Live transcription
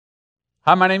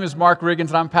Hi, my name is Mark Riggins,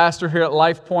 and I'm pastor here at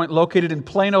Life Point, located in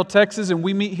Plano, Texas, and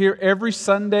we meet here every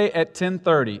Sunday at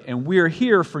 10:30, and we are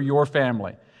here for your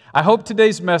family. I hope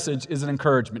today's message is an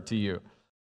encouragement to you.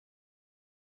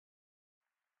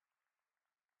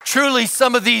 Truly,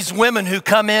 some of these women who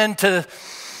come into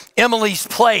Emily's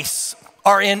place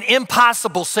are in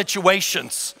impossible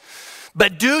situations,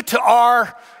 but due to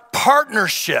our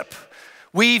partnership,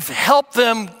 we've helped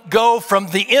them go from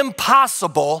the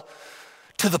impossible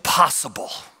to the possible.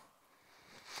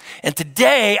 And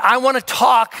today I want to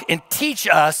talk and teach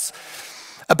us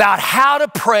about how to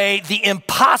pray the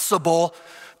impossible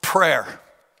prayer.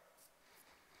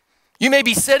 You may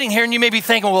be sitting here and you may be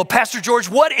thinking, well, Pastor George,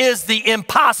 what is the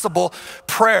impossible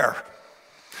prayer?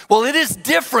 Well, it is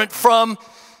different from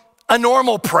a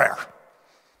normal prayer.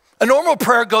 A normal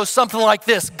prayer goes something like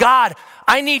this: God,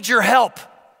 I need your help.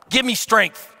 Give me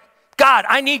strength. God,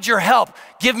 I need your help.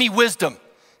 Give me wisdom.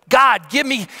 God,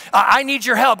 I need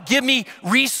your help. Give me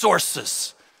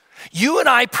resources. You and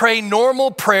I pray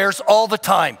normal prayers all the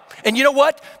time. And you know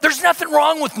what? There's nothing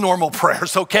wrong with normal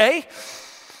prayers, okay?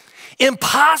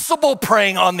 Impossible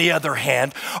praying, on the other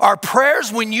hand, are prayers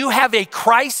when you have a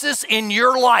crisis in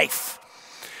your life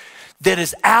that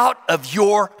is out of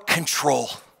your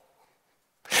control.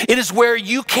 It is where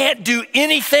you can't do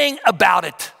anything about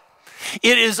it.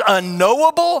 It is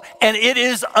unknowable and it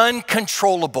is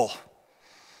uncontrollable.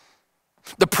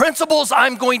 The principles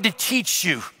I'm going to teach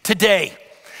you today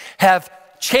have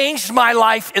changed my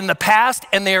life in the past,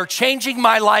 and they are changing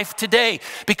my life today,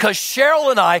 because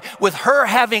Cheryl and I, with her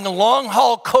having long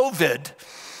haul COVID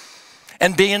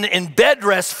and being in bed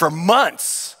rest for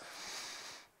months,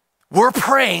 we're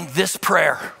praying this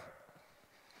prayer.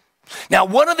 Now,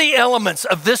 one of the elements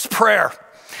of this prayer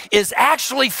is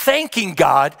actually thanking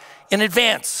God in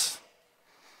advance.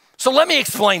 So let me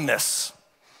explain this.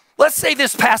 Let's say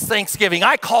this past Thanksgiving,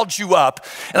 I called you up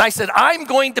and I said, I'm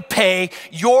going to pay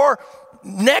your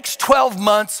next 12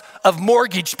 months of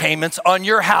mortgage payments on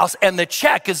your house, and the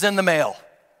check is in the mail.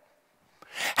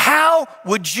 How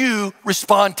would you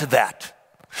respond to that?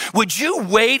 Would you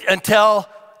wait until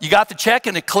you got the check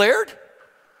and it cleared?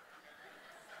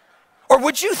 Or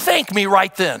would you thank me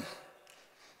right then?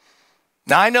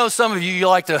 Now, I know some of you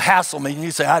like to hassle me and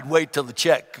you say, I'd wait till the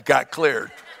check got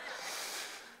cleared.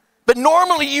 But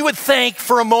normally you would think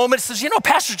for a moment, says,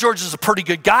 Pastor George is a pretty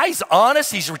good guy. He's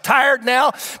honest, he's retired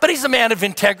now, but he's a man of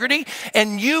integrity.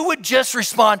 And you would just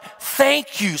respond,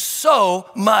 thank you so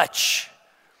much.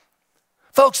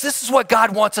 Folks, this is what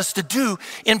God wants us to do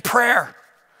in prayer.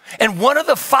 And one of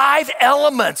the 5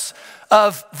 elements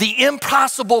of the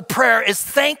impossible prayer is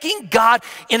thanking God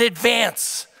in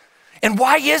advance. And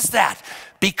why is that?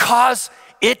 Because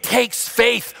it takes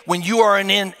faith when you are in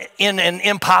an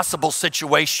impossible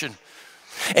situation.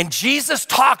 And Jesus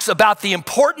talks about the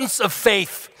importance of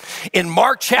faith in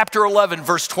Mark chapter 11,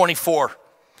 verse 24.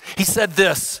 He said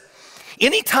this: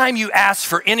 anytime you ask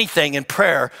for anything in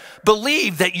prayer,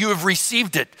 believe that you have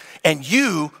received it and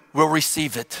you will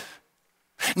receive it.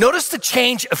 Notice the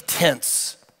change of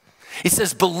tense. He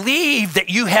says, believe that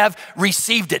you have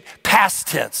received it, past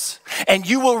tense, and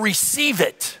you will receive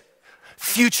it,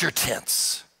 future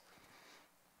tense.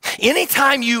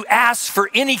 Anytime you ask for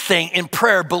anything in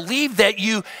prayer, believe that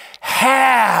you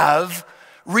have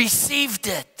received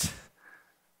it.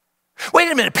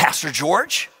 Wait a minute, Pastor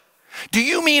George. Do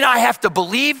you mean I have to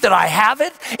believe that I have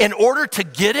it in order to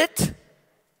get it?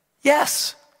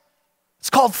 Yes.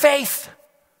 It's called faith.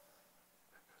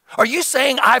 Are you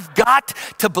saying I've got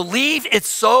to believe it's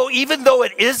so, even though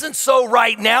it isn't so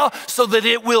right now, so that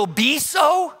it will be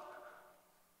so?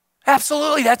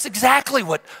 Absolutely, that's exactly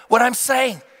what I'm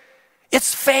saying.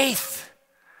 It's faith.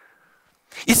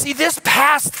 You see, this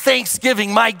past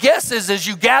Thanksgiving, my guess is as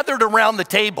you gathered around the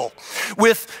table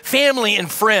with family and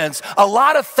friends, a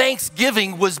lot of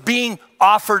thanksgiving was being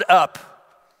offered up.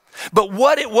 But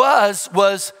what it was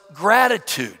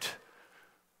gratitude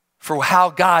for how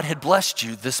God had blessed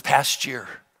you this past year.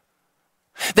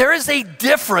 There is a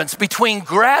difference between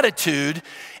gratitude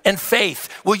and faith.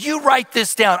 Will you write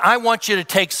this down? I want you to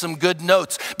take some good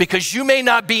notes, because you may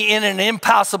not be in an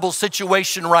impossible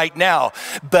situation right now,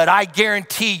 but I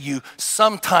guarantee you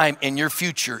sometime in your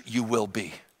future you will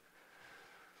be.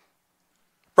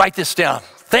 Write this down.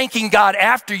 Thanking God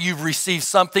after you've received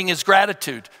something is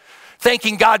gratitude.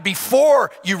 Thanking God before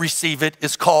you receive it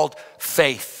is called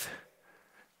faith.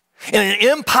 In an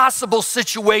impossible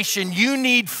situation, you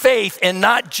need faith and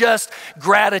not just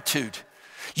gratitude.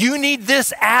 You need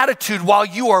this attitude while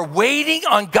you are waiting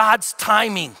on God's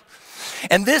timing.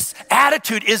 And this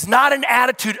attitude is not an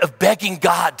attitude of begging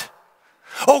God.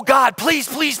 Oh God, please,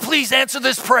 please, please answer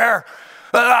this prayer.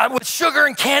 with sugar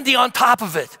and candy on top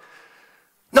of it.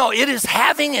 No, it is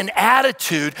having an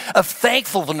attitude of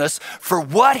thankfulness for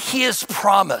what he has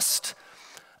promised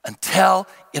until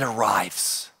it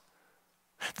arrives.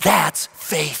 That's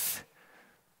faith.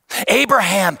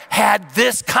 Abraham had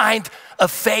this kind of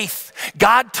faith.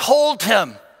 God told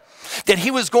him that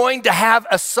he was going to have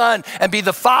a son and be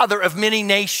the father of many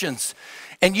nations.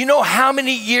 And you know how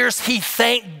many years he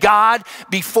thanked God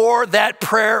before that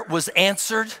prayer was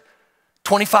answered?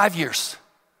 25 years.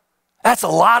 That's a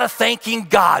lot of thanking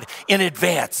God in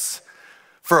advance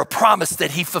for a promise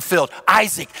that he fulfilled.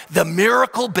 Isaac, the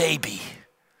miracle baby.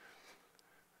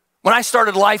 When I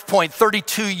started Life Point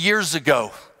 32 years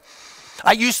ago,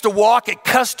 I used to walk at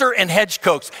Custer and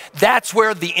Hedgecoats. That's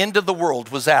where the end of the world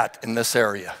was at in this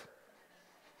area.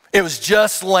 It was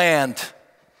just land.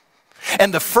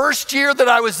 And the first year that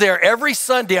I was there, every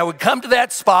Sunday I would come to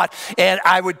that spot and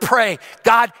I would pray,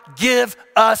 God, give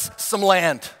us some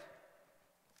land.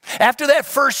 After that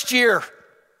first year,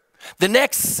 the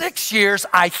next 6 years,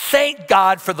 I thanked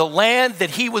God for the land that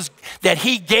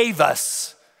he gave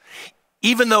us,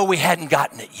 even though we hadn't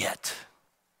gotten it yet.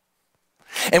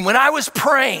 And when I was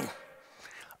praying,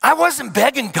 I wasn't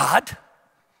begging God.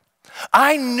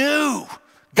 I knew,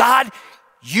 God,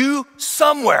 you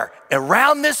somewhere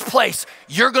around this place,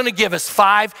 you're gonna give us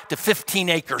 5 to 15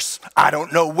 acres. I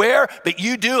don't know where, but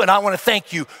you do, and I wanna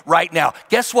thank you right now.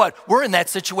 Guess what? We're in that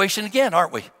situation again,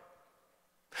 aren't we?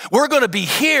 We're gonna be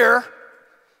here,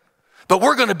 but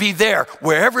we're gonna be there,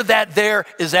 wherever that there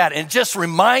is at. And it just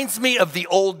reminds me of the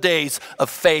old days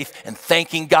of faith and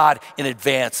thanking God in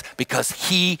advance because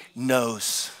he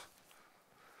knows.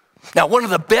 Now, one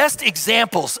of the best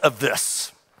examples of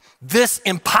this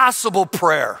impossible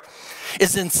prayer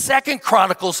is in 2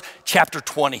 Chronicles chapter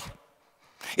 20.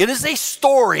 It is a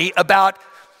story about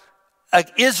an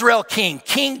Israel king,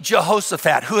 King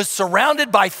Jehoshaphat, who is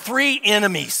surrounded by 3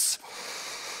 enemies.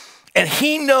 And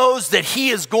he knows that he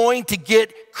is going to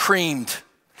get creamed.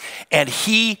 And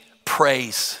he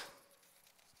prays.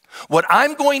 What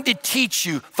I'm going to teach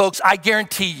you, folks, I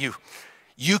guarantee you,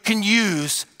 you can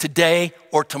use today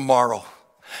or tomorrow.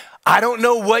 I don't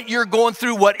know what you're going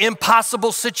through, what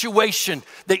impossible situation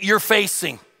that you're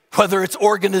facing, whether it's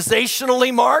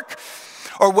organizationally, Mark,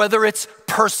 or whether it's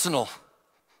personal.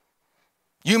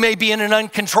 You may be in an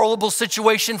uncontrollable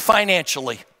situation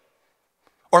financially,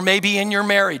 or maybe in your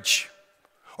marriage,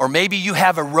 or maybe you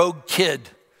have a rogue kid.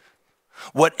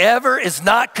 Whatever is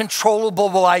not controllable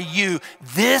by you,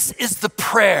 this is the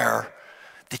prayer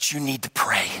that you need to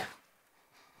pray.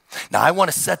 Now, I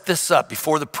want to set this up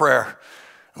before the prayer.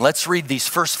 Let's read these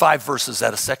first 5 verses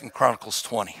out of 2 Chronicles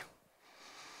 20.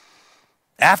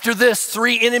 After this,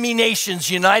 3 enemy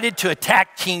nations united to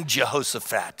attack King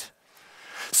Jehoshaphat.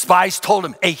 Spies told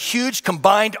him, a huge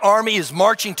combined army is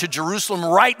marching to Jerusalem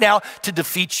right now to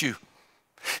defeat you.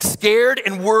 Scared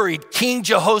and worried, King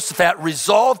Jehoshaphat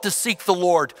resolved to seek the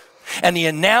Lord, and he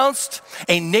announced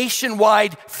a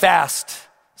nationwide fast.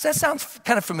 Does that sound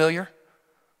kind of familiar?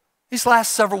 These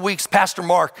last several weeks, Pastor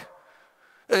Mark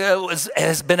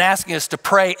has been asking us to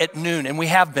pray at noon, and we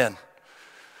have been.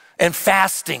 And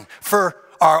fasting for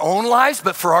our own lives,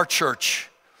 but for our church.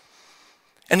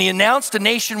 And he announced a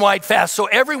nationwide fast. So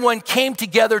everyone came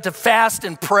together to fast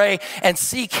and pray and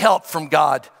seek help from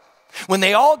God. When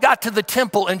they all got to the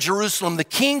temple in Jerusalem, the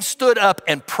king stood up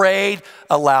and prayed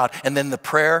aloud. And then the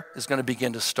prayer is going to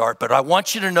begin to start. But I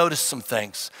want you to notice some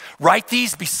things. Write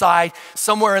these beside,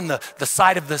 somewhere in the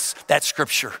side of that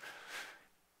scripture.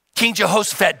 King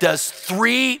Jehoshaphat does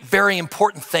 3 very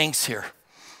important things here.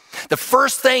 The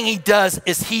first thing he does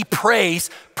is he prays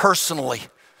personally.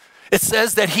 It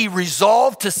says that he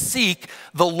resolved to seek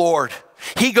the Lord.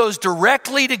 He goes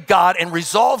directly to God and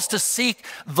resolves to seek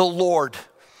the Lord.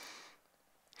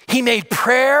 He made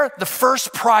prayer the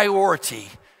first priority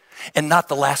and not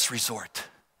the last resort.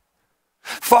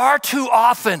 Far too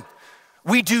often,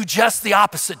 we do just the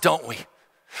opposite, don't we?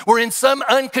 We're in some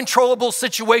uncontrollable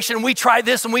situation. We try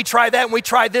this and we try that and we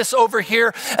try this over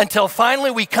here until finally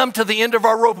we come to the end of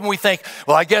our rope and we think,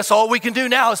 well, I guess all we can do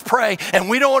now is pray, and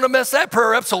we don't want to mess that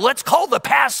prayer up, so let's call the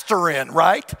pastor in,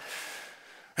 right?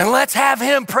 And let's have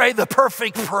him pray the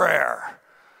perfect prayer.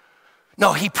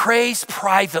 No, he prays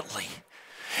privately.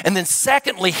 And then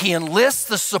secondly, he enlists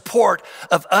the support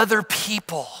of other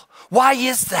people. Why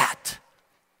is that?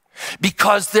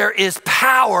 Because there is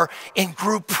power in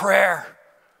group prayer.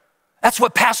 That's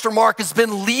what Pastor Mark has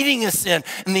been leading us in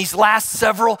these last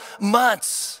several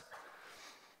months.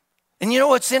 And you know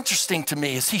what's interesting to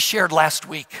me is he shared last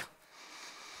week.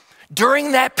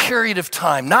 During that period of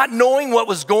time, not knowing what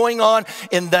was going on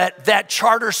in that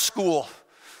charter school,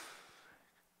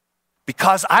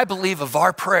 Because I believe of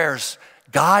our prayers,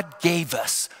 God gave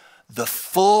us the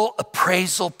full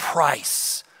appraisal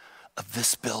price of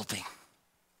this building.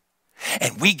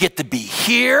 And we get to be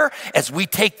here as we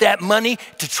take that money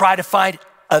to try to find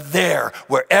a there,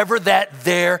 wherever that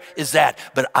there is at.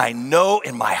 But I know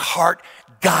in my heart,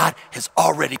 God has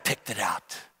already picked it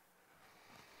out.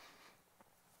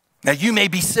 Now, you may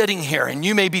be sitting here and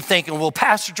you may be thinking, well,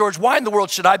 Pastor George, why in the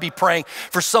world should I be praying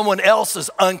for someone else's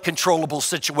uncontrollable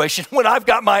situation when I've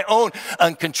got my own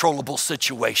uncontrollable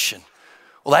situation?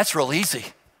 Well, that's real easy.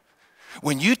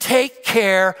 When you take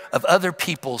care of other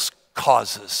people's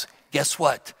causes, guess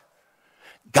what?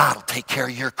 God will take care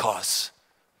of your cause.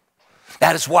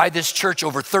 That is why this church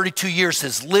over 32 years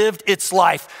has lived its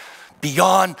life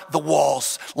beyond the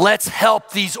walls. Let's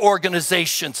help these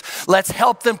organizations. Let's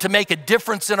help them to make a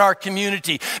difference in our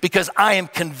community, because I am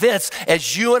convinced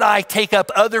as you and I take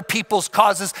up other people's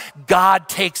causes, God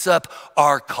takes up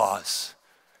our cause.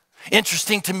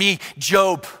 Interesting to me,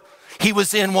 Job, he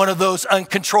was in one of those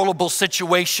uncontrollable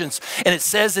situations. And it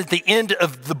says at the end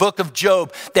of the book of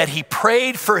Job that he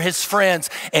prayed for his friends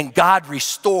and God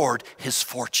restored his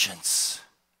fortunes.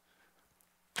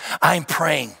 I'm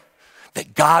praying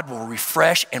that God will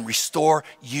refresh and restore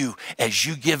you as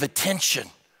you give attention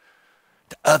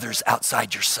to others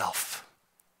outside yourself.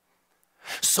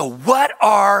 So what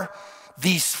are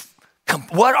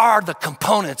the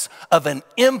components of an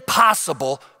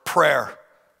impossible prayer?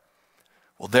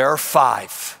 Well, there are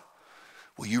 5.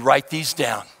 Will you write these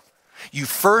down? You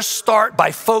first start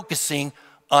by focusing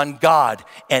on God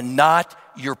and not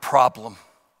your problem.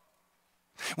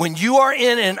 When you are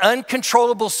in an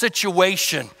uncontrollable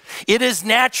situation, it is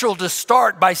natural to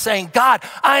start by saying, God,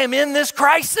 I am in this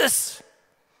crisis.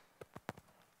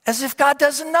 As if God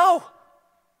doesn't know.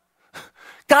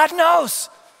 God knows.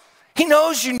 He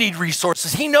knows you need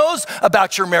resources. He knows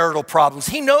about your marital problems.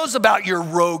 He knows about your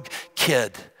rogue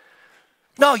kid.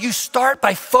 No, you start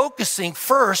by focusing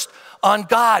first on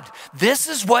God. This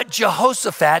is what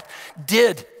Jehoshaphat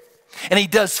did. And he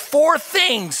does 4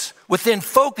 things within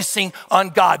focusing on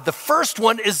God. The first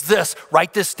one is this.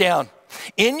 Write this down.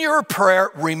 In your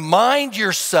prayer, remind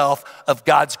yourself of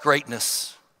God's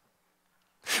greatness.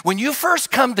 When you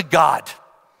first come to God,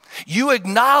 you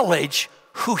acknowledge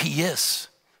who he is.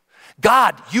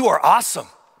 God, you are awesome.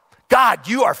 God,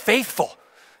 you are faithful.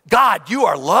 God, you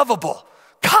are lovable.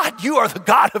 God, you are the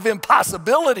God of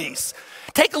impossibilities.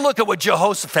 Take a look at what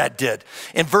Jehoshaphat did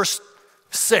in verse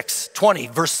 20,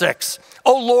 verse 6.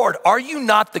 Oh Lord, are you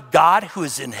not the God who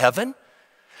is in heaven?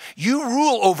 You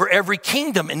rule over every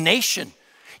kingdom and nation.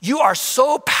 You are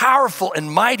so powerful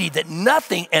and mighty that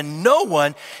nothing and no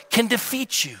one can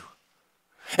defeat you.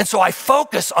 And so I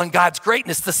focus on God's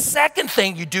greatness. The second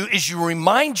thing you do is you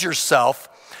remind yourself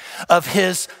of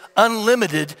his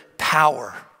unlimited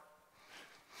power.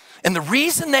 And the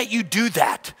reason that you do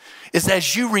that is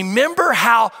as you remember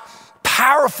how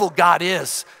powerful God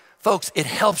is, folks, it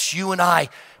helps you and I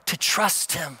to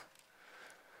trust him.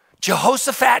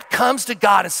 Jehoshaphat comes to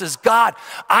God and says, God,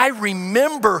 I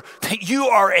remember that you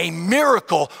are a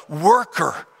miracle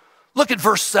worker. Look at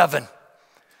verse 7.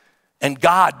 And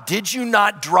God, did you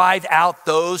not drive out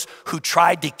those who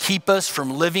tried to keep us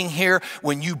from living here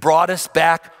when you brought us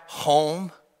back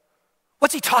home?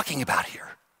 What's he talking about here?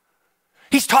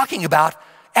 He's talking about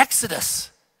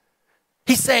Exodus.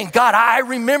 He's saying, God, I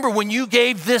remember when you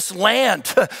gave this land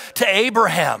to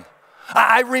Abraham.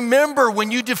 I remember when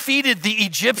you defeated the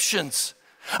Egyptians.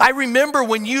 I remember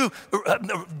when you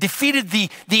defeated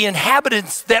the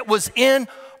inhabitants that was in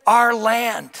our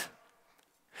land.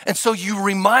 And so you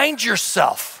remind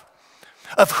yourself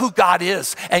of who God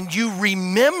is and you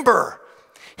remember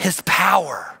his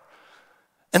power.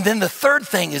 And then the third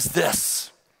thing is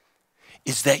this,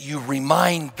 is that you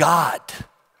remind God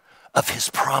of his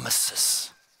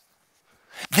promises.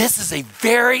 This is a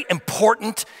very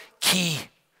important key.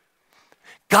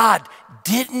 God,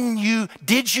 did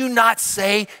you not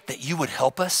say that you would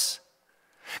help us?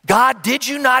 God, did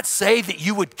you not say that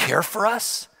you would care for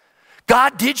us?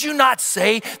 God, did you not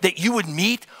say that you would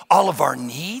meet all of our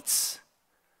needs?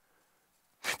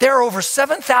 There are over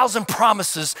 7,000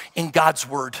 promises in God's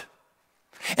word,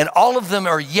 and all of them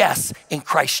are yes in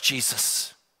Christ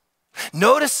Jesus.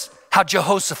 Notice how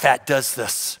Jehoshaphat does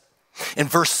this in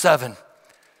verse 7.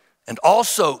 And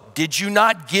also, did you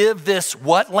not give this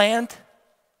what land?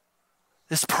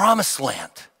 This promised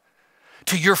land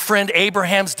to your friend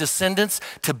Abraham's descendants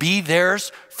to be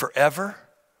theirs forever?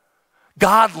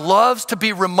 God loves to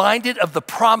be reminded of the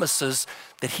promises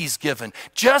that he's given,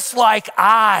 just like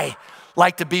I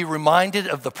like to be reminded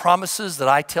of the promises that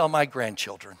I tell my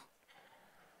grandchildren.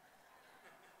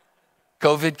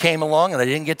 COVID came along and I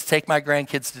didn't get to take my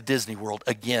grandkids to Disney World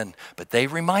again, but they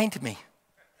reminded me,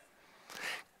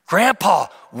 Grandpa,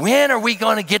 when are we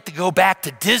going to get to go back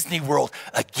to Disney World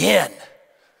again?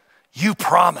 You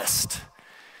promised.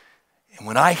 And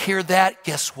when I hear that,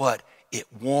 guess what? It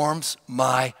warms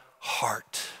my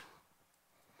heart.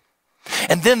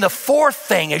 And then the fourth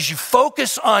thing, as you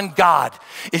focus on God,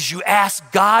 is you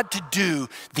ask God to do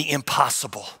the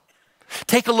impossible.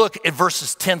 Take a look at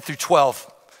verses 10 through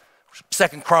 12, 2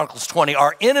 Chronicles 20.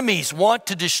 Our enemies want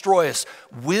to destroy us.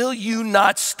 Will you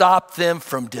not stop them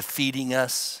from defeating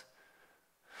us?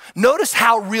 Notice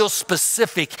how real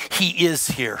specific he is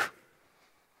here.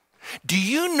 Do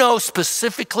you know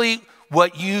specifically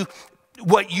what you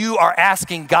are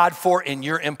asking God for in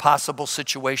your impossible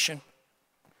situation?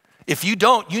 If you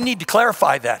don't, you need to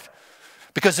clarify that.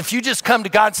 Because if you just come to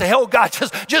God and say, oh, God,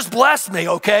 just bless me,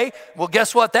 okay? Well,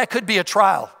 guess what? That could be a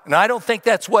trial. And I don't think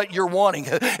that's what you're wanting,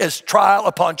 is trial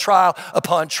upon trial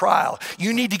upon trial.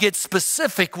 You need to get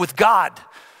specific with God.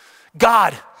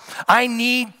 God, I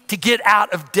need to get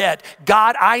out of debt.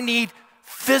 God, I need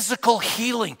physical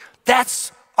healing.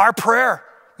 That's our prayer.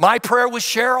 My prayer with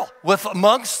Cheryl, with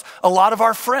amongst a lot of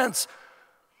our friends.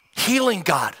 Healing,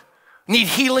 God. Need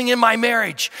healing in my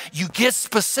marriage. You get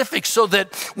specific so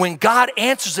that when God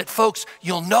answers it, folks,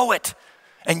 you'll know it.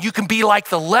 And you can be like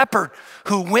the leopard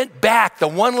who went back, the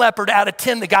one leopard out of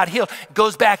 10 that got healed,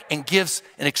 goes back and gives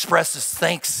and expresses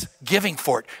thanksgiving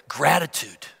for it,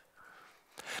 gratitude.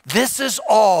 This is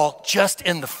all just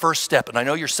in the first step. And I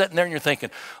know you're sitting there and you're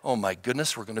thinking, oh my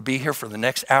goodness, we're going to be here for the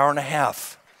next hour and a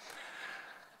half.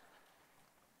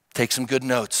 Take some good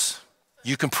notes.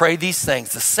 You can pray these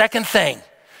things. The second thing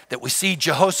that we see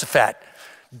Jehoshaphat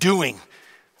doing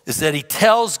is that he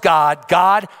tells God,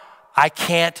 God, I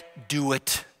can't do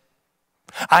it.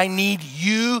 I need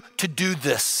you to do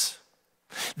this.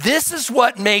 This is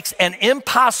what makes an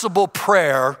impossible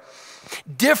prayer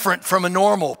different from a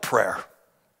normal prayer.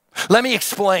 Let me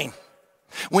explain.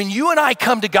 When you and I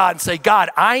come to God and say,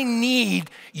 God, I need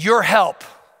your help,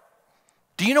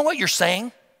 do you know what you're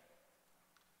saying?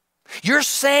 You're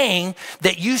saying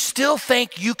that you still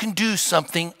think you can do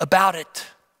something about it.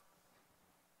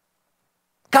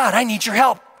 God, I need your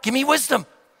help. Give me wisdom.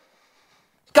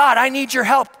 God, I need your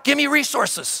help. Give me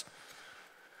resources.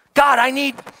 God, I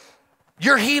need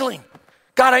your healing.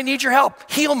 God, I need your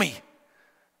help. Heal me.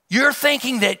 You're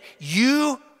thinking that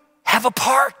you have a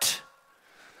part.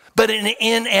 But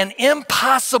in an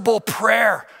impossible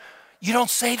prayer, you don't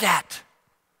say that.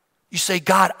 You say,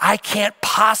 God, I can't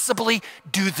possibly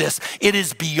do this. It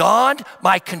is beyond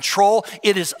my control.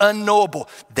 It is unknowable.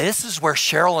 This is where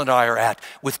Cheryl and I are at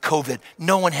with COVID.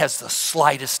 No one has the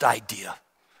slightest idea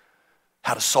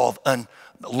how to solve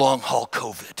long-haul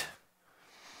COVID.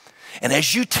 And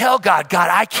as you tell God, God,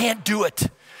 I can't do it,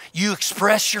 you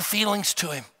express your feelings to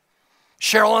him.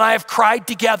 Cheryl and I have cried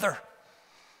together.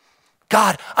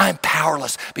 God, I'm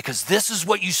powerless, because this is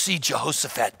what you see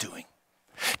Jehoshaphat doing.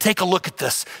 Take a look at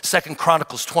this, 2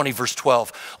 Chronicles 20, verse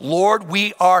 12. Lord,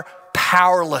 we are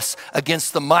powerless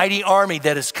against the mighty army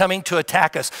that is coming to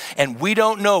attack us, and we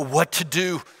don't know what to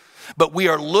do, but we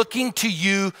are looking to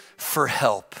you for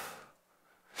help.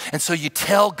 And so you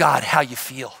tell God how you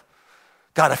feel.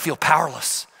 God, I feel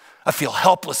powerless. I feel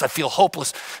helpless. I feel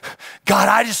hopeless. God,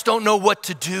 I just don't know what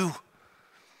to do.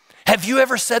 Have you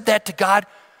ever said that to God?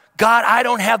 God, I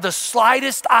don't have the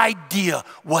slightest idea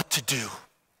what to do.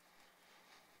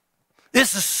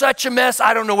 This is such a mess.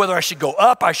 I don't know whether I should go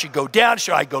up, I should go down,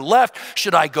 should I go left,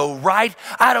 should I go right?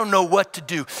 I don't know what to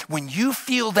do. When you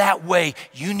feel that way,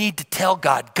 you need to tell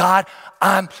God, God,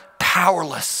 I'm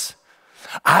powerless.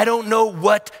 I don't know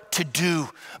what to do,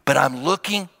 but I'm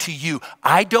looking to you.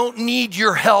 I don't need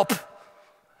your help.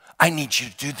 I need you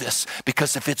to do this,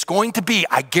 because if it's going to be,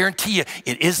 I guarantee you,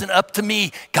 it isn't up to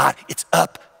me. God, it's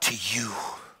up to you.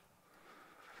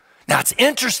 Now, it's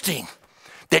interesting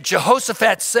that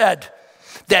Jehoshaphat said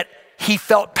that he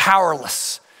felt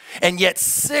powerless. And yet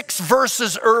 6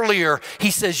 verses earlier, he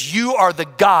says, you are the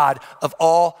God of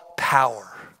all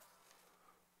power.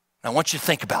 Now, I want you to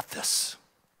think about this.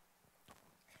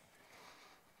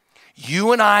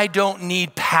 You and I don't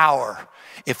need power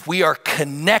if we are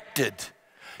connected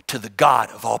to the God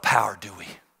of all power, do we?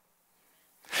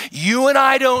 You and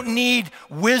I don't need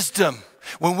wisdom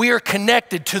when we are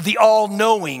connected to the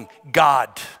all-knowing God.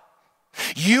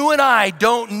 You and I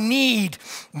don't need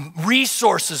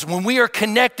resources when we are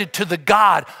connected to the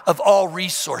God of all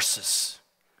resources.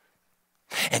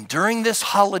 And during this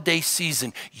holiday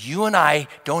season, you and I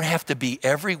don't have to be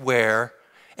everywhere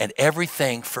and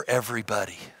everything for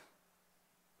everybody.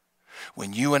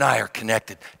 When you and I are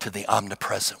connected to the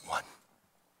omnipresent one.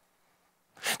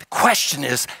 The question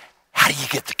is, how do you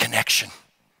get the connection?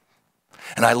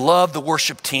 And I love the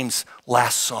worship team's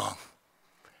last song.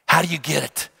 How do you get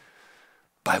it?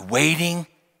 By waiting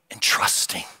and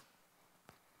trusting.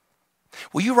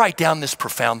 Will you write down this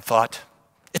profound thought?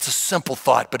 It's a simple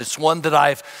thought, but it's one that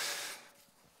I've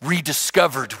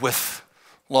rediscovered with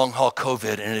long haul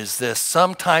COVID, and it is this: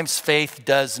 sometimes faith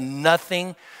does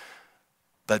nothing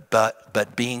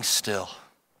but being still.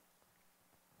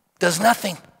 Does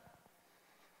nothing.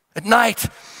 At night,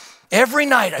 every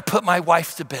night I put my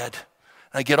wife to bed,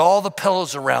 and I get all the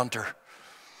pillows around her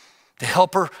to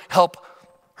help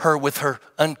her with her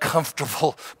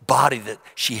uncomfortable body that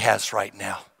she has right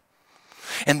now.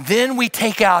 And then we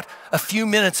take out a few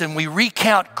minutes and we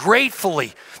recount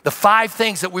gratefully the 5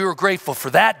 things that we were grateful for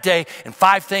that day and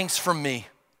 5 things from me.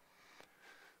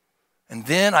 And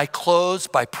then I close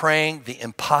by praying the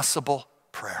impossible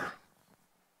prayer.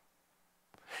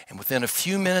 And within a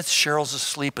few minutes, Cheryl's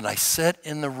asleep, and I sit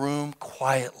in the room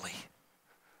quietly,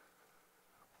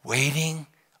 waiting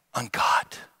on God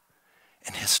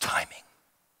and His timing.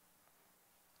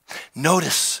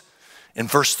 Notice in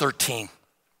verse 13,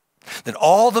 that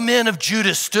all the men of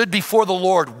Judah stood before the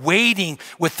Lord, waiting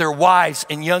with their wives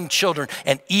and young children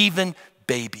and even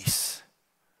babies.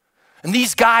 And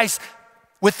these guys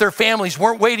with their families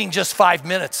weren't waiting just 5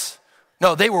 minutes.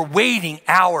 No, they were waiting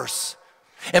hours.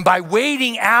 And by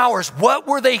waiting hours, what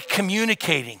were they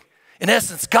communicating? In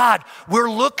essence, God,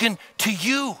 we're looking to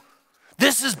you.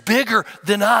 This is bigger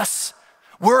than us.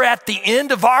 We're at the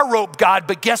end of our rope, God,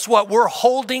 but guess what? We're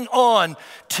holding on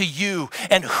to you.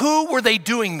 And who were they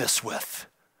doing this with?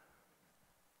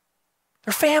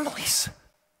 Their families.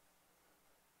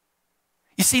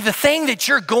 You see, the thing that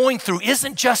you're going through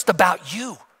isn't just about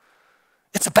you.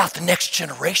 It's about the next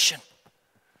generation.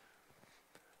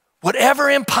 Whatever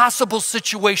impossible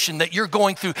situation that you're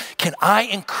going through, can I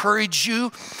encourage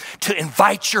you to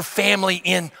invite your family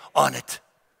in on it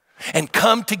and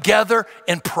come together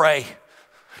and pray?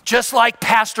 Just like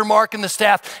Pastor Mark and the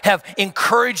staff have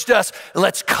encouraged us,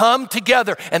 let's come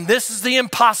together. And this is the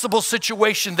impossible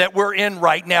situation that we're in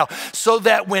right now, so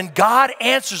that when God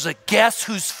answers it, guess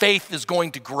whose faith is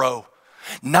going to grow?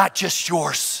 Not just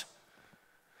yours,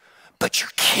 but your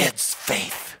kids'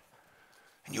 faith.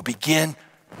 And you'll begin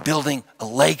building a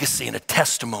legacy and a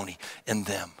testimony in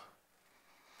them.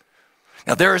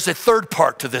 Now, there is a third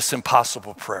part to this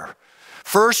impossible prayer.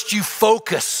 First, you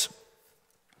focus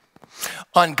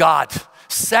on God.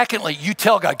 Secondly, you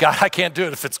tell God, God, I can't do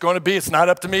it. If it's going to be, it's not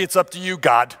up to me, it's up to you,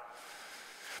 God.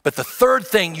 But the third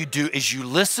thing you do is you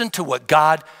listen to what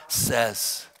God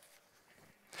says.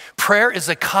 Prayer is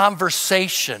a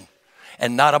conversation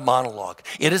and not a monologue.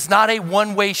 It is not a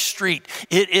one-way street.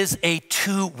 It is a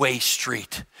two-way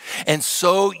street. And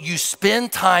so you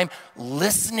spend time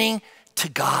listening to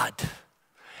God.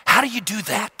 How do you do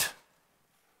that?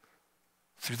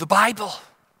 Through the Bible.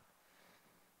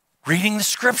 Reading the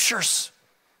scriptures.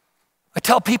 I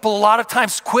tell people a lot of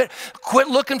times, quit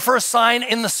looking for a sign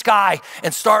in the sky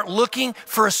and start looking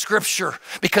for a scripture,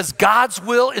 because God's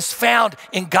will is found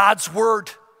in God's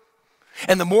word.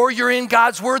 And the more you're in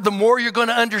God's word, the more you're going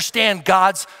to understand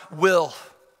God's will.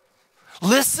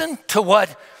 Listen to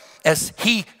what, as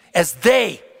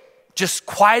they just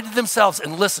quieted themselves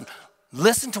and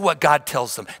listen to what God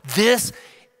tells them. This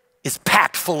is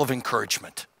packed full of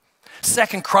encouragement.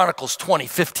 2 Chronicles 20,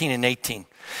 15 and 18.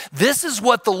 This is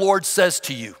what the Lord says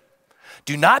to you.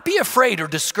 Do not be afraid or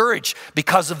discouraged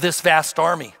because of this vast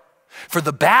army, for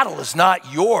the battle is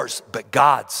not yours, but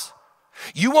God's.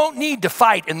 You won't need to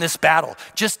fight in this battle.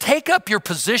 Just take up your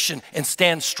position and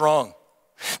stand strong.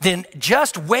 Then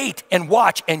just wait and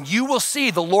watch, and you will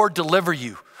see the Lord deliver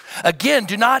you. Again,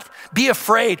 do not be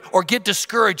afraid or get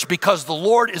discouraged, because the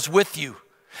Lord is with you.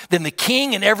 Then the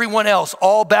king and everyone else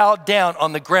all bowed down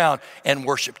on the ground and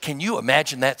worshiped. Can you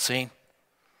imagine that scene?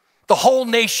 The whole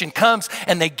nation comes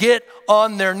and they get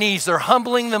on their knees. They're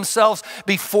humbling themselves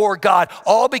before God,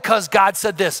 all because God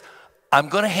said this: I'm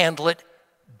going to handle it.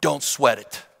 Don't sweat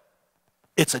it.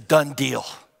 It's a done deal.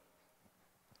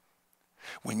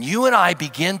 When you and I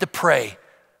begin to pray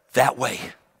that way,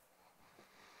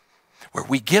 where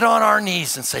we get on our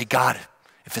knees and say, God,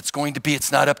 if it's going to be,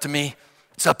 it's not up to me,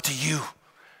 it's up to you.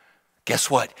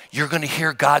 Guess what? You're going to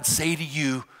hear God say to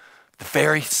you the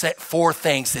very 4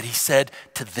 things that he said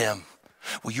to them.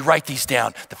 Will you write these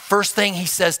down? The first thing he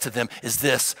says to them is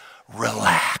this: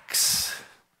 relax.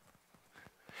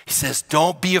 He says,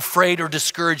 don't be afraid or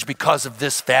discouraged because of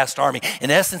this vast army.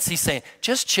 In essence, he's saying,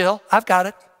 just chill, I've got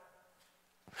it.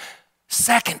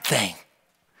 Second thing,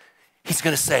 he's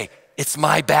going to say, it's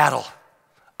my battle.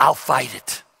 I'll fight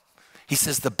it. He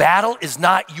says, the battle is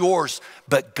not yours,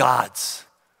 but God's.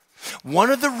 One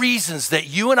of the reasons that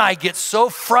you and I get so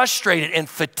frustrated and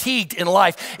fatigued in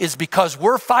life is because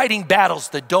we're fighting battles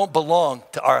that don't belong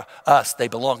to us, they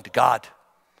belong to God.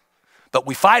 But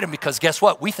we fight them because guess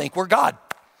what? We think we're God.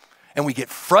 And we get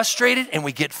frustrated and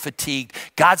we get fatigued.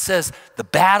 God says, the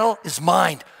battle is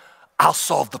mine. I'll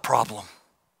solve the problem.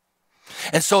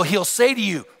 And so he'll say to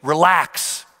you,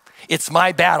 relax. It's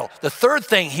my battle. The third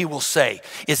thing he will say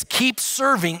is keep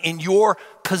serving in your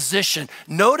position.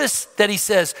 Notice that he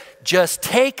says, just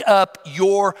take up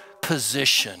your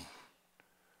position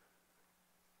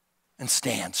and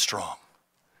stand strong.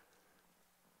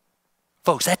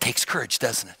 Folks, that takes courage,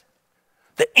 doesn't it?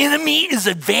 The enemy is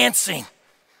advancing.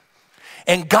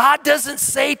 And God doesn't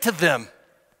say to them,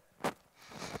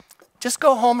 just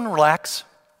go home and relax.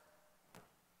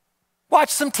 Watch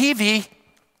some TV.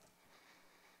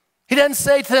 He doesn't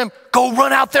say to them, go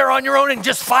run out there on your own and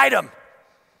just fight them.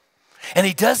 And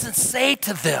he doesn't say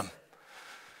to them,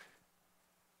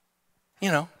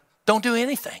 don't do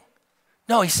anything.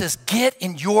 No, he says, get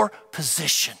in your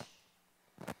position.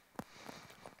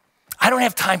 I don't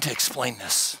have time to explain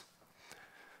this.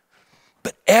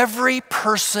 But every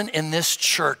person in this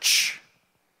church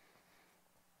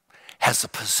has a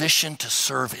position to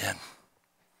serve in.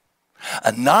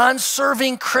 A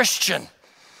non-serving Christian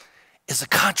is a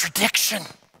contradiction.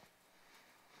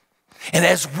 And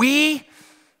as we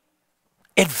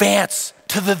advance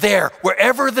to the there,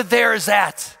 wherever the there is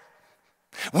at,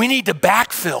 we need to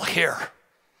backfill here.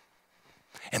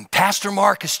 And Pastor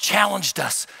Mark has challenged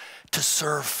us to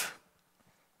serve.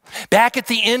 Back at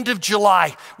the end of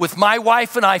July, with my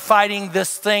wife and I fighting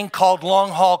this thing called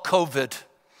long haul COVID,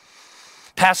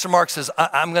 Pastor Mark says,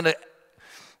 I'm going to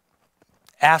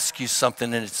ask you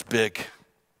something and it's big.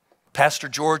 Pastor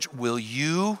George, will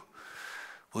you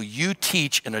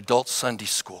teach an adult Sunday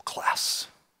school class?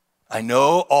 I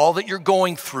know all that you're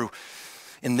going through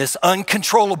in this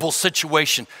uncontrollable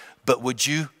situation, but would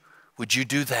you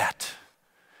do that?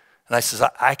 And I says,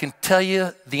 I can tell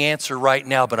you the answer right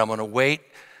now, but I'm going to wait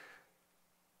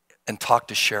and talk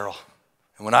to Cheryl.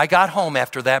 And when I got home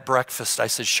after that breakfast, I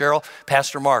said, Cheryl,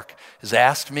 Pastor Mark has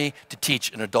asked me to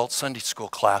teach an adult Sunday school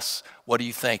class. What do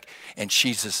you think? And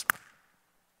she says,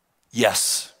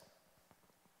 yes,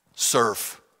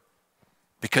 serve.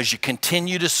 Because you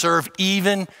continue to serve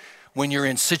even when you're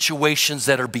in situations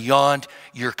that are beyond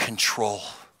your control.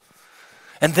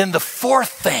 And then the fourth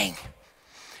thing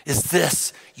is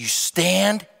this: you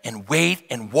stand and wait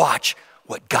and watch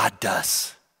what God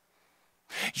does.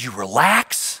 You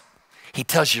relax. He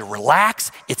tells you,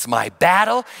 relax, it's my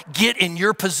battle. Get in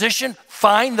your position.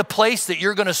 Find the place that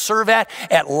you're going to serve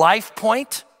at Life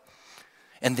Point.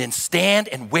 And then stand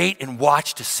and wait and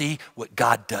watch to see what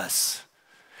God does.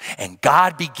 And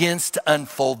God begins to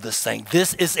unfold this thing.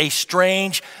 This is a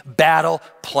strange battle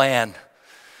plan.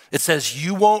 It says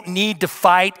you won't need to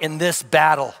fight in this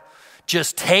battle.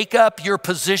 Just take up your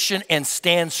position and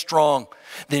stand strong.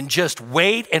 Then just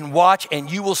wait and watch,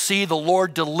 and you will see the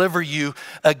Lord deliver you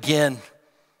again.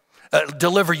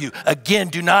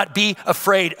 Do not be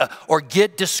afraid or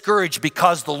get discouraged,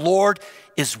 because the Lord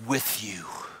is with you.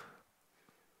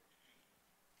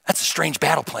 That's a strange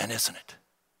battle plan, isn't it?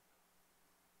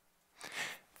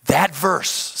 That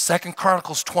verse, 2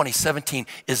 Chronicles 20:17,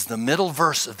 is the middle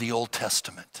verse of the Old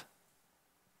Testament.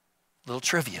 Little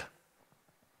trivia.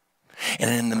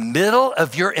 And in the middle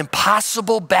of your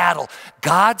impossible battle,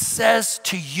 God says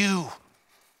to you,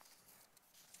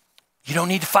 you don't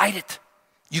need to fight it.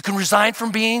 You can resign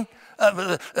from being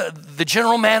the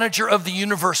general manager of the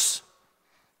universe.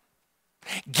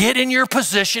 Get in your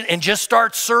position and just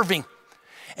start serving.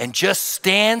 And just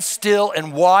stand still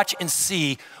and watch and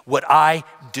see what I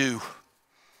do.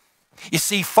 You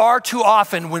see, far too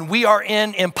often when we are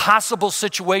in impossible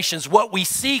situations, what we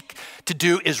seek to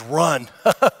do is run.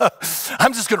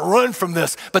 I'm just going to run from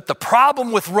this. But the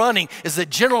problem with running is that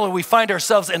generally we find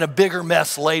ourselves in a bigger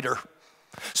mess later.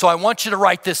 So I want you to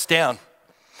write this down.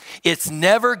 It's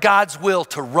never God's will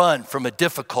to run from a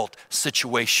difficult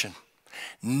situation.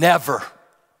 Never.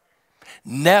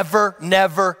 Never,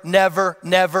 never, never,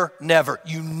 never, never.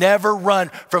 You never run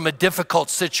from a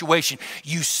difficult situation.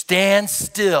 You stand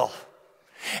still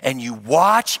and you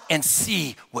watch and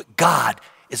see what God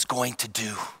is going to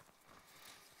do.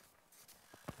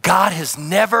 God has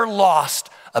never lost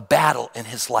a battle in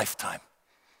his lifetime.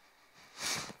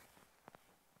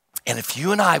 And if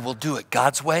you and I will do it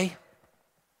God's way,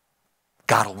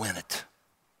 God will win it.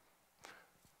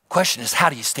 Question is,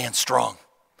 how do you stand strong?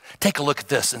 Take a look at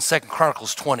this in 2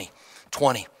 Chronicles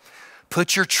 20:20.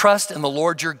 Put your trust in the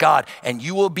Lord your God, and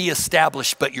you will be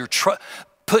established, but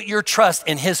put your trust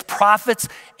in his prophets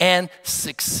and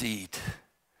succeed.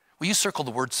 Will you circle the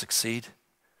word succeed?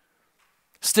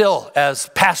 Still,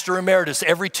 as pastor emeritus,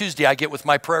 every Tuesday I get with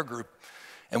my prayer group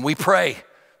and we pray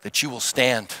that you will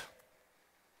stand,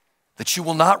 that you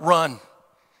will not run,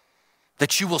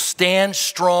 that you will stand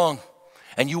strong,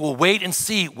 and you will wait and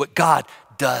see what God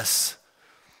does.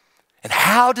 And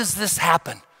how does this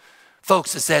happen?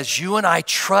 Folks, it's as you and I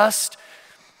trust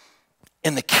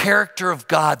in the character of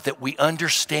God that we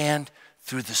understand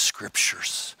through the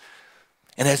scriptures.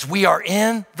 And as we are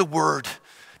in the word,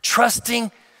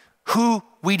 trusting who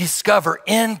we discover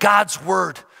in God's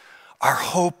word, our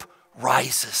hope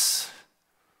rises.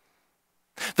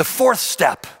 The fourth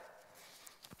step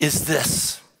is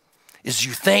this, is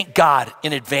you thank God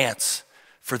in advance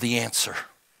for the answer.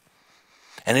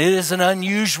 And it is an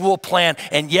unusual plan,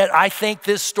 and yet I think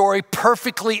this story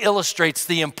perfectly illustrates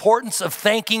the importance of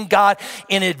thanking God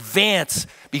in advance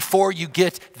before you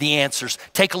get the answers.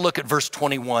 Take a look at verse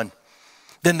 21.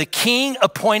 Then the king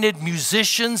appointed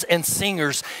musicians and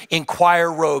singers in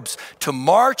choir robes to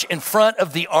march in front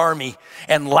of the army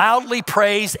and loudly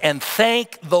praise and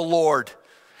thank the Lord.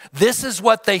 This is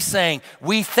what they sang.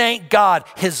 We thank God.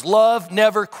 His love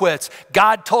never quits.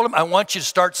 God told him, I want you to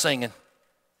start singing.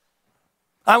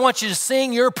 I want you to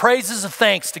sing your praises of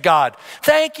thanks to God.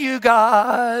 Thank you,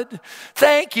 God.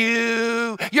 Thank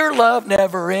you. Your love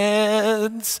never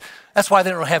ends. That's why they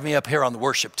don't have me up here on the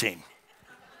worship team.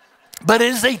 But it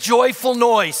is a joyful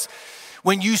noise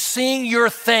when you sing your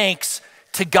thanks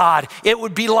to God. It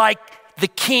would be like the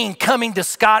king coming to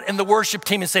Scott and the worship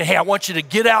team and saying, hey, I want you to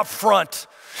get out front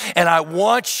and I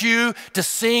want you to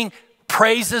sing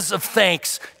praises of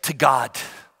thanks to God.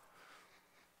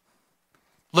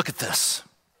 Look at this.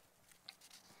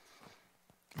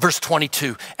 Verse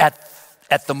 22, at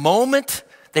the moment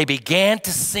they began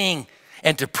to sing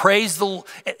and to praise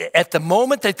at the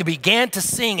moment that they began to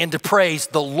sing and to praise,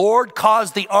 the Lord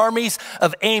caused the armies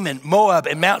of Ammon, Moab,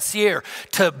 and Mount Seir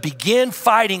to begin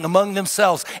fighting among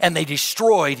themselves, and they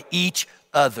destroyed each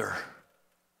other.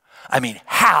 I mean,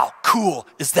 how cool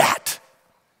is that?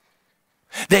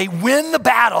 They win the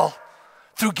battle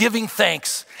through giving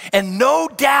thanks, and no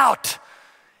doubt,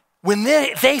 when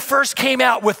they first came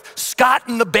out with Scott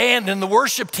and the band and the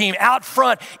worship team out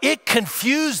front, it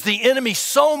confused the enemy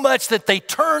so much that they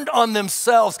turned on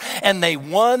themselves and they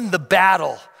won the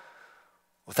battle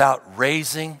without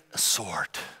raising a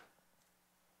sword.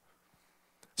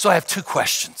 So I have two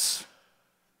questions.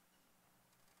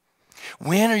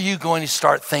 When are you going to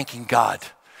start thanking God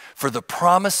for the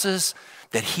promises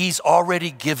that He's already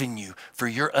given you for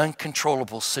your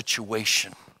uncontrollable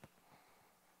situation?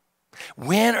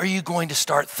 When are you going to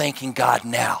start thanking God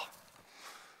now?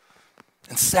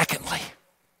 And secondly,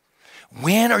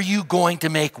 when are you going to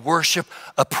make worship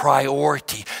a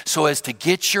priority so as to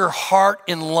get your heart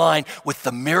in line with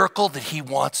the miracle that He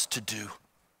wants to do?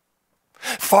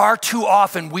 Far too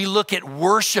often we look at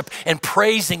worship and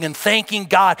praising and thanking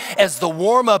God as the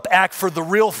warm-up act for the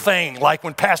real thing, like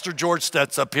when Pastor George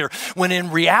steps up here, when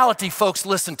in reality, folks,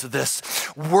 listen to this.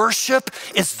 Worship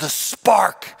is the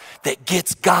spark that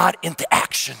gets God into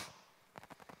action.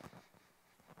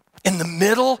 In the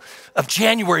middle of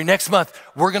January next month,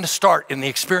 we're going to start in the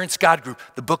Experience God group,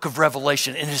 the book of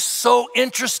Revelation. And it is so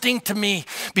interesting to me,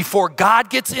 before God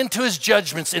gets into His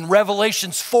judgments in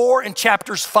Revelations 4 and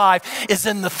chapters 5, is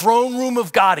in the throne room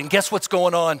of God. And guess what's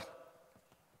going on?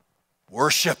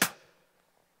 Worship.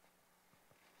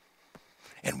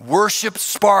 And worship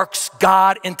sparks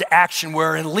God into action,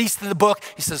 where at least in the book,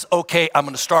 He says, okay, I'm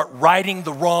going to start righting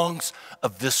the wrongs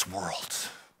of this world.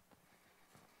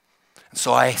 And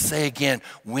so I say again,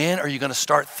 when are you going to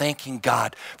start thanking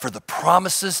God for the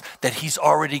promises that He's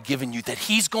already given you, that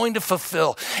He's going to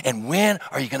fulfill? And when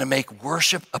are you going to make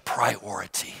worship a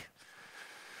priority?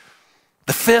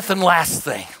 The fifth and last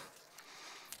thing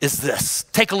is this.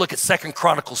 Take a look at 2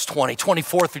 Chronicles 20,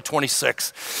 24 through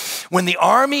 26. When the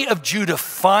army of Judah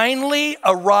finally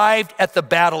arrived at the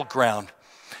battleground,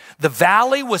 the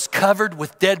valley was covered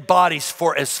with dead bodies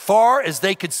for as far as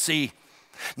they could see.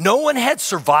 No one had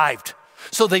survived.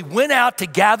 So they went out to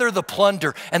gather the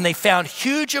plunder, and they found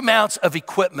huge amounts of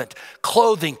equipment,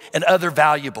 clothing, and other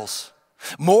valuables,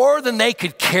 more than they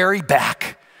could carry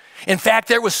back. In fact,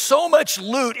 there was so much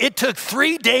loot, it took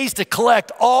 3 days to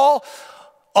collect all.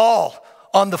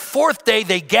 On the fourth day,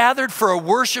 they gathered for a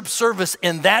worship service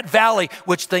in that valley,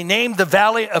 which they named the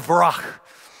Valley of Barak,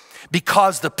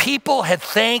 because the people had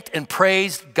thanked and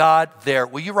praised God there.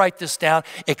 Will you write this down?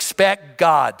 Expect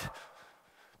God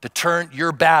to turn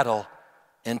your battle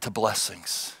into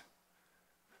blessings.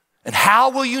 And how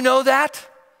will you know that?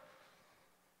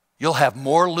 You'll have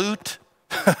more loot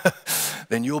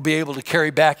then you'll be able to carry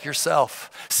back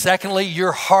yourself. Secondly,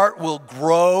 your heart will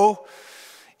grow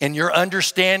in your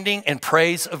understanding and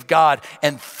praise of God.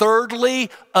 And thirdly,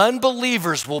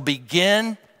 unbelievers will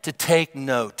begin to take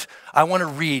note. I want to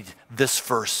read this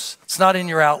verse. It's not in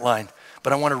your outline,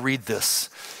 but I want to read this.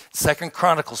 2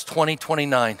 Chronicles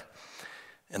 20:29.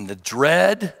 And the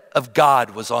dread of God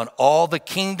was on all the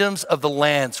kingdoms of the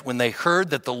lands when they heard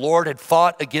that the Lord had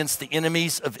fought against the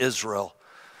enemies of Israel.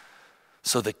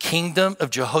 So the kingdom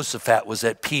of Jehoshaphat was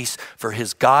at peace, for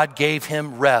his God gave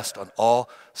him rest on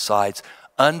all sides.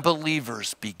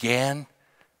 Unbelievers began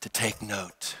to take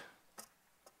note.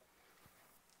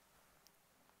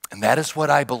 And that is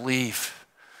what I believe.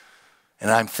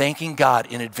 And I'm thanking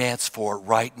God in advance for it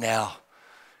right now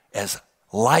as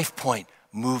LifePoint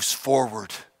moves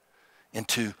forward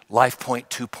into LifePoint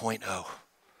 2.0.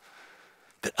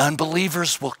 That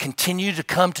unbelievers will continue to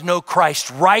come to know Christ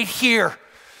right here.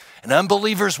 And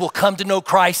unbelievers will come to know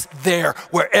Christ there,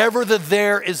 wherever the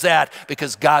there is at,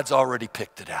 because God's already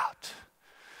picked it out.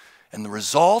 And the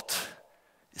result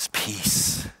is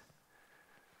peace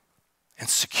and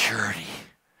security,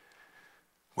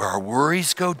 where our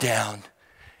worries go down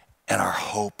and our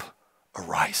hope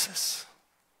arises.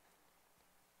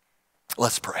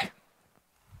 Let's pray.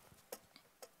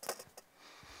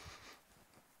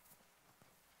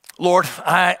 Lord,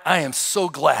 I am so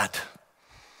glad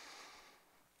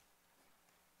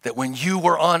that when you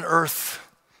were on earth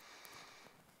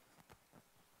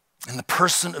in the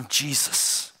person of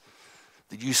Jesus,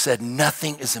 that you said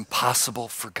nothing is impossible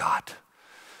for God.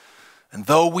 And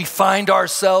though we find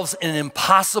ourselves in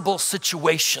impossible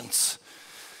situations,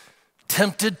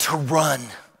 tempted to run,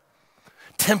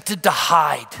 tempted to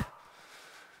hide,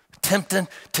 tempted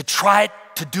to try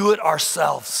to do it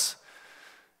ourselves,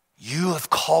 you have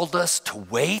called us to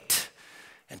wait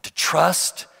and to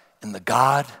trust in the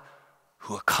God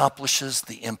who accomplishes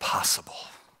the impossible.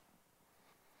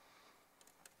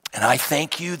 And I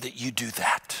thank you that you do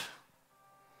that.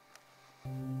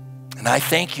 And I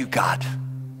thank you, God,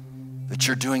 that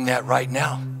you're doing that right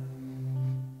now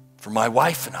for my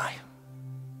wife and I.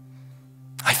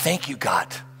 I thank you,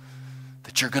 God,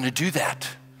 that you're going to do that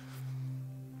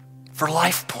for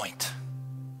LifePoint.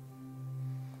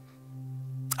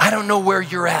 I don't know where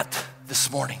you're at this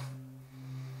morning,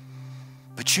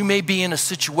 but you may be in a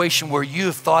situation where you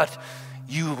have thought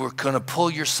you were going to pull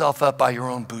yourself up by your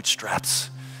own bootstraps,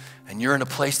 and you're in a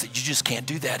place that you just can't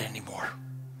do that anymore.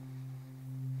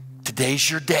 Today's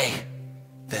your day,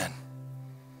 then,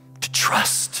 to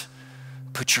trust,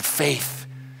 put your faith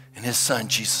in his son,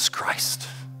 Jesus Christ.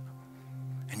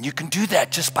 And you can do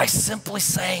that just by simply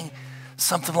saying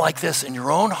something like this in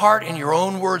your own heart, in your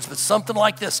own words, but something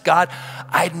like this: God,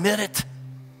 I admit it.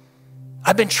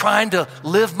 I've been trying to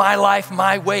live my life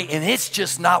my way, and it's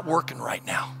just not working right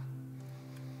now.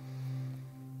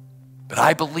 But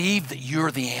I believe that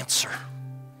you're the answer.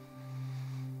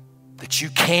 That you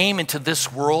came into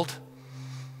this world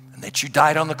and that you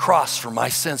died on the cross for my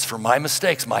sins, for my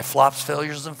mistakes, my flops,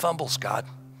 failures, and fumbles, God.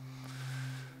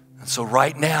 And so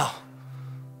right now,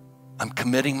 I'm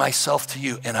committing myself to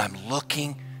you, and I'm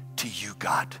looking to you,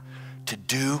 God, to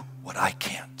do what I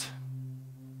can't.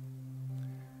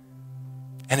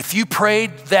 And if you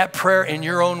prayed that prayer in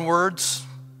your own words,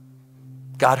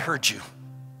 God heard you.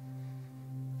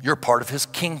 You're part of his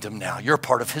kingdom now. You're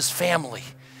part of his family.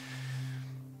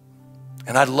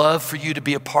 And I'd love for you to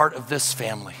be a part of this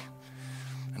family.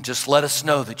 And just let us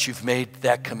know that you've made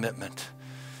that commitment.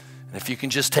 And if you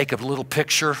can just take a little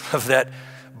picture of that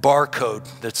barcode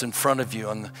that's in front of you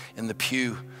in the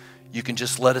pew, you can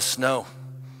just let us know.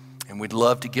 And we'd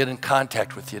love to get in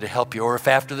contact with you to help you. Or if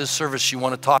after this service you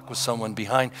want to talk with someone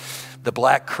behind the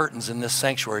black curtains in this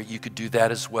sanctuary, you could do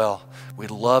that as well.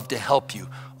 We'd love to help you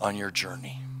on your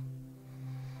journey.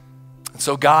 And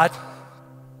so, God,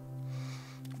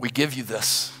 we give you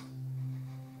this.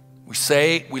 We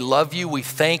say we love you. We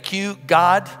thank you,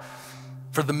 God,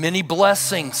 for the many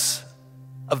blessings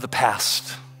of the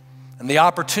past and the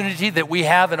opportunity that we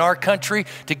have in our country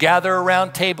to gather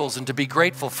around tables and to be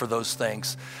grateful for those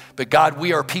things. But God,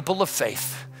 we are people of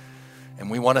faith, and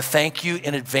we want to thank you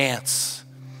in advance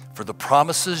for the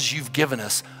promises you've given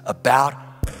us about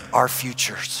our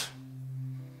futures.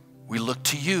 We look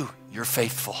to you. You're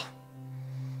faithful.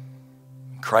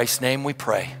 In Christ's name we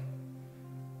pray.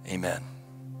 Amen.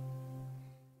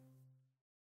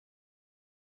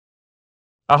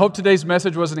 I hope today's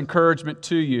message was an encouragement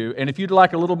to you. And if you'd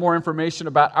like a little more information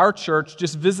about our church,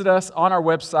 just visit us on our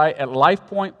website at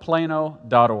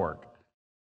lifepointplano.org.